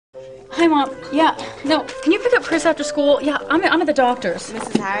Hi, Mom. Yeah, no, can you pick up Chris after school? Yeah, I'm at the doctor's.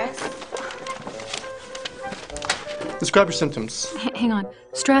 Mrs. Harris? Describe your symptoms. Hang on.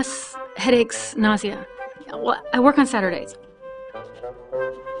 Stress, headaches, nausea. Yeah, well, I work on Saturdays.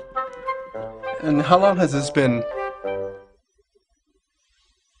 And how long has this been?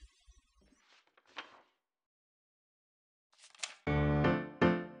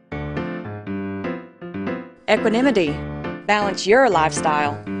 Equanimity. Balance your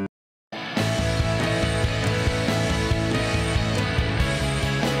lifestyle.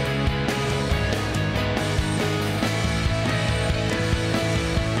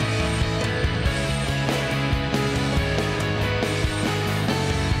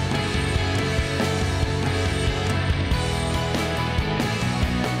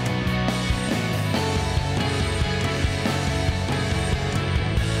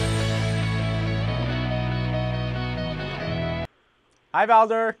 Hi,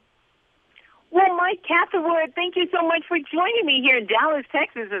 Valder. Well, Mike Catherwood, thank you so much for joining me here in Dallas,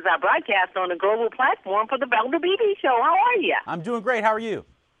 Texas, as I broadcast on a global platform for the Valder BB Show. How are you? I'm doing great. How are you?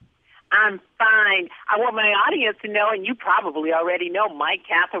 I'm fine. I want my audience to know, and you probably already know Mike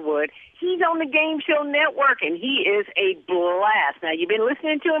Catherwood. He's on the Game Show Network, and he is a blast. Now, you've been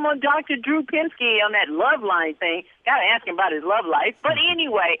listening to him on Dr. Drew Pinsky on that love line thing. Got to ask him about his love life. But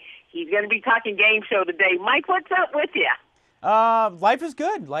anyway, he's going to be talking Game Show today. Mike, what's up with you? Life is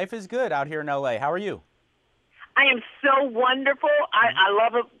good. Life is good out here in L.A. How are you? I am so wonderful. I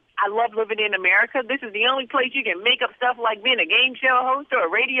love it. I love living in America. This is the only place you can make up stuff like being a game show host or a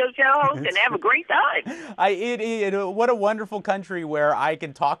radio show host and have a great time. What a wonderful country where I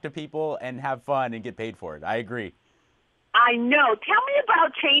can talk to people and have fun and get paid for it. I agree. I know. Tell me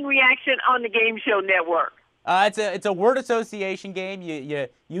about Chain Reaction on the Game Show Network. It's a word association game. You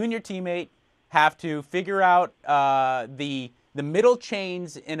and your teammate have to figure out the middle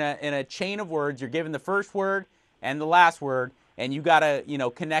chains in a chain of words. You're given the first word and the last word, and you gotta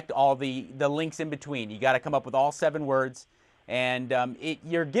connect all the links in between. You gotta come up with all 7 words, and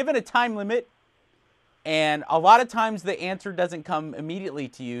you're given a time limit. And a lot of times the answer doesn't come immediately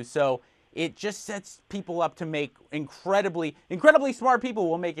to you, so it just sets people up to make incredibly smart people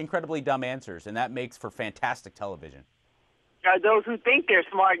will make incredibly dumb answers, and that makes for fantastic television. Those who think they're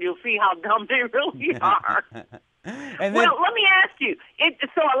smart, you'll see how dumb they really are. And then, well, let me ask you.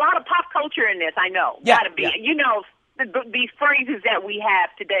 So a lot of pop culture in this, I know. Yeah, Gotta be. Yeah. These phrases that we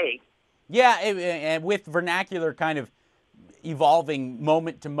have today. Yeah, and with vernacular kind of evolving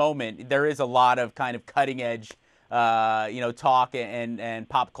moment to moment, there is a lot of kind of cutting edge, talk and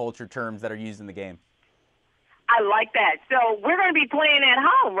pop culture terms that are used in the game. I like that. So we're going to be playing at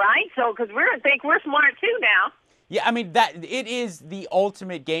home, right? So because we're going to think we're smart too now. Yeah, I mean, that it is the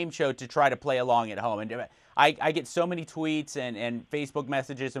ultimate game show to try to play along at home. And I get so many tweets and Facebook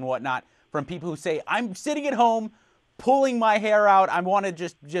messages and whatnot from people who say, I'm sitting at home pulling my hair out. I want to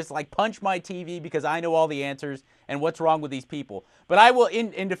just like punch my TV because I know all the answers and what's wrong with these people. But I will,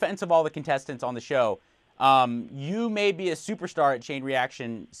 in defense of all the contestants on the show, you may be a superstar at Chain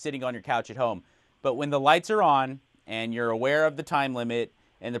Reaction sitting on your couch at home. But when the lights are on and you're aware of the time limit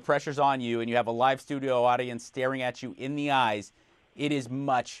and the pressure's on you and you have a live studio audience staring at you in the eyes, it is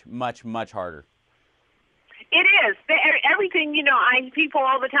much, much, much harder. It is. Everything, people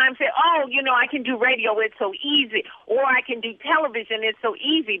all the time say, oh, I can do radio, it's so easy. Or I can do television, it's so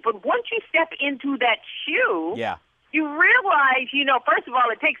easy. But once you step into that shoe, yeah, you realize, first of all,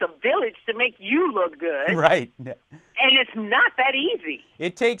 it takes a village to make you look good. Right. And it's not that easy.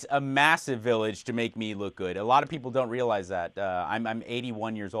 It takes a massive village to make me look good. A lot of people don't realize that. I'm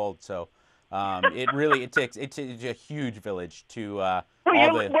 81 years old, so it takes a huge village to Well,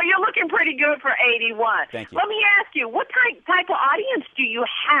 you're looking pretty good for 81. Thank you. Let me ask you, what type of audience do you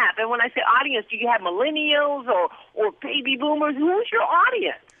have? And when I say audience, do you have millennials or baby boomers? Who's your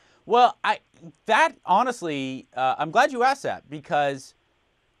audience? Well, honestly, I'm glad you asked that, because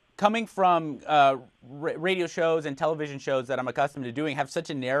coming from radio shows and television shows that I'm accustomed to doing have such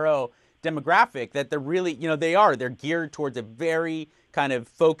a narrow demographic that they're really, they're geared towards a very kind of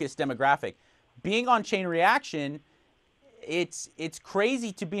focused demographic. Being on Chain Reaction, it's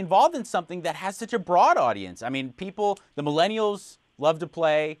crazy to be involved in something that has such a broad audience. I mean, the millennials love to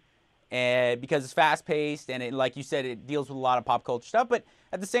play because it's fast-paced, and like you said, it deals with a lot of pop culture stuff. But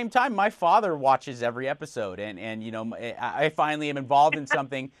at the same time, my father watches every episode, and I finally am involved in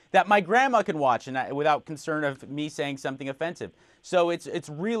something that my grandma can watch, and without concern of me saying something offensive. So it's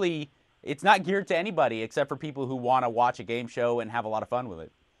not geared to anybody except for people who want to watch a game show and have a lot of fun with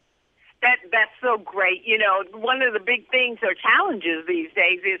it. That's so great. You know, one of the big things or challenges these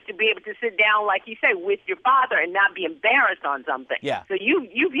days is to be able to sit down, like you say, with your father and not be embarrassed on something. Yeah. So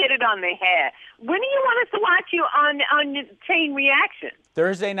you've hit it on the head. When do you want us to watch you on Chain Reaction?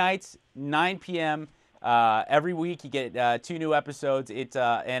 Thursday nights, 9 p.m. Every week you get 2 new episodes.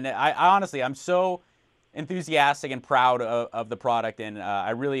 And I honestly, I'm so enthusiastic and proud of the product, and I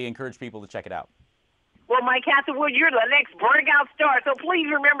really encourage people to check it out. Well, Mike Catherwood, you're the next breakout star, so please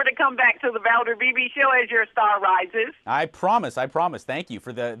remember to come back to the Valder Beebe Show as your star rises. I promise. Thank you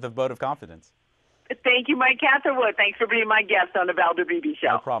for the vote of confidence. Thank you, Mike Catherwood. Thanks for being my guest on the Valder Beebe Show.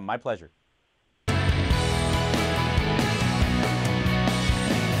 No problem. My pleasure.